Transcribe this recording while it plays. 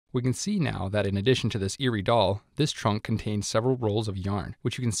We can see now that in addition to this eerie doll, this trunk contains several rolls of yarn,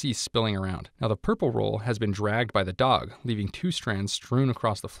 which you can see spilling around. Now the purple roll has been dragged by the dog, leaving 2 strands strewn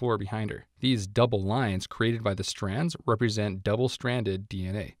across the floor behind her. These double lines created by the strands represent double-stranded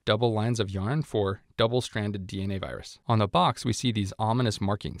DNA. Double lines of yarn for double-stranded DNA virus. On the box, we see these ominous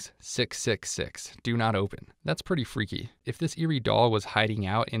markings, 666, do not open. That's pretty freaky. If this eerie doll was hiding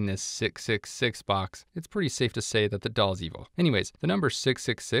out in this 666 box, it's pretty safe to say that the doll's evil. Anyways, the number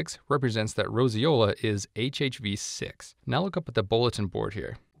 666 represents that Roseola is HHV6. Now look up at the bulletin board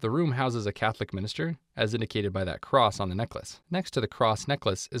here. The room houses a Catholic minister, as indicated by that cross on the necklace. Next to the cross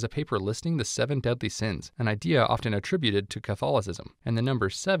necklace is a paper listing the 7 deadly sins, an idea often attributed to Catholicism. And the number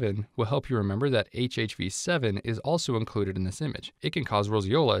 7 will help you remember that HHV7 is also included in this image. It can cause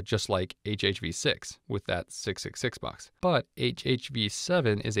roseola just like HHV6 with that 666 box. But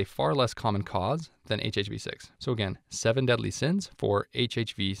HHV7 is a far less common cause than HHV6. So again, 7 deadly sins for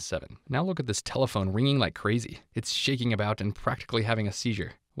HHV7. Now look at this telephone ringing like crazy. It's shaking about and practically having a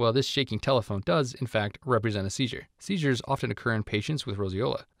seizure. Well, this shaking telephone does, in fact, represent a seizure. Seizures often occur in patients with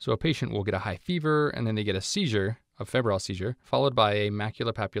roseola. So a patient will get a high fever and then they get a seizure, a febrile seizure, followed by a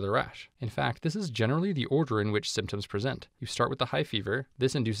maculopapular rash. In fact, this is generally the order in which symptoms present. You start with the high fever,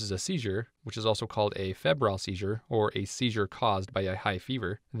 this induces a seizure, which is also called a febrile seizure or a seizure caused by a high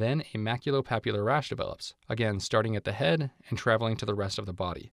fever. Then a maculopapular rash develops, again starting at the head and traveling to the rest of the body.